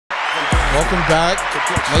Welcome back.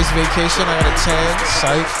 Nice vacation. I got a 10.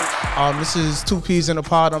 Psych. This is 2 P's in a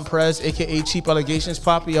pod. I'm Prez, aka Cheap Allegations.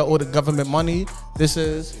 Papi, I owe the government money. This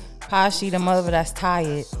is Poshii, the mother that's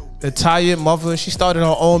tired. The tired mother. She started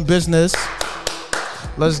her own business.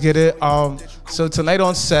 Let's get it. So tonight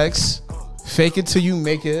on sex, fake it till you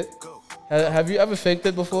make it. Have you ever faked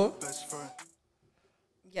it before?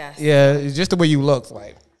 Yes. Yeah, it's just the way you look.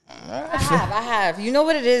 Like I have. You know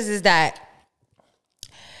what it is that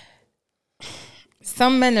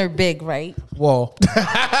some men are big, right? Whoa.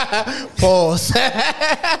 Pause.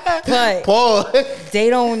 But Pause. they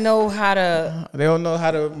don't know how to. They don't know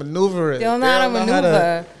how to maneuver it. They don't know how to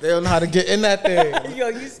maneuver. They don't know how to get in that thing. Yo,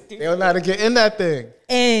 you stupid. They don't know how to get in that thing.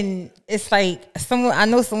 And it's like I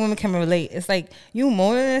know some women can relate. It's like you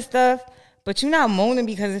moaning and stuff, but you're not moaning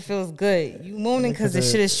because it feels good. You moaning because the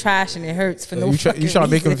shit is trash and it hurts for no fucking reason. You trying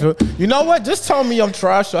to make them feel. You know what? Just tell me I'm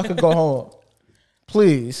trash so I can go home,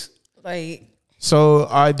 please. Like. So,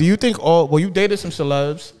 do you think you dated some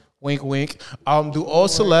celebs? Wink, wink. Do all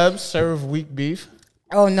celebs serve weak beef?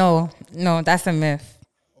 Oh no, that's a myth.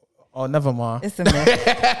 Oh, never mind. It's a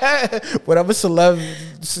myth. Whatever celeb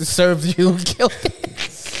serves you, kill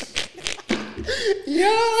it.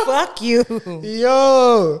 Yo, fuck you.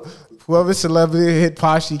 Yo, whoever celebrity hit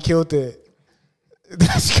Poshii killed it.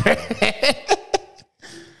 That's great.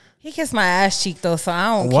 He kissed my ass cheek though, so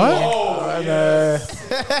I don't care.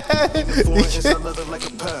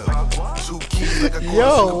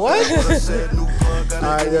 Yo, what?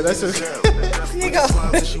 Alright, yo, that's a What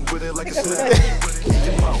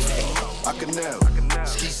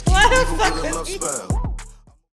the fuck?